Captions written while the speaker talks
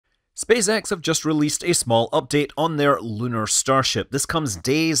SpaceX have just released a small update on their Lunar Starship. This comes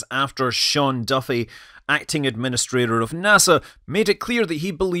days after Sean Duffy, acting administrator of NASA, made it clear that he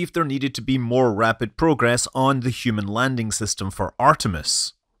believed there needed to be more rapid progress on the human landing system for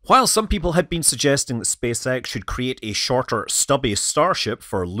Artemis. While some people had been suggesting that SpaceX should create a shorter, stubby Starship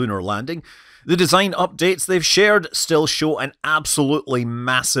for lunar landing, the design updates they've shared still show an absolutely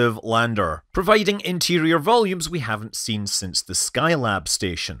massive lander, providing interior volumes we haven't seen since the Skylab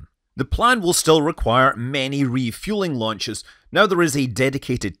station. The plan will still require many refueling launches. Now there is a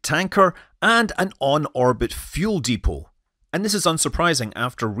dedicated tanker and an on-orbit fuel depot. And this is unsurprising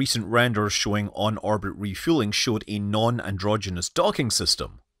after recent renders showing on-orbit refueling showed a non-androgynous docking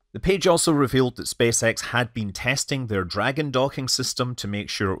system. The page also revealed that SpaceX had been testing their Dragon docking system to make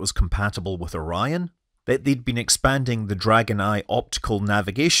sure it was compatible with Orion, that they'd been expanding the Dragon Eye optical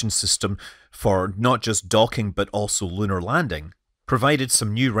navigation system for not just docking but also lunar landing, provided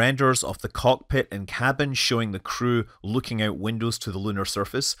some new renders of the cockpit and cabin showing the crew looking out windows to the lunar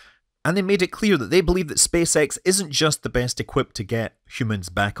surface, and they made it clear that they believe that SpaceX isn't just the best equipped to get humans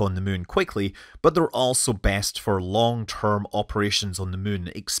back on the moon quickly, but they're also best for long-term operations on the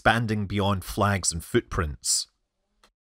moon, expanding beyond flags and footprints.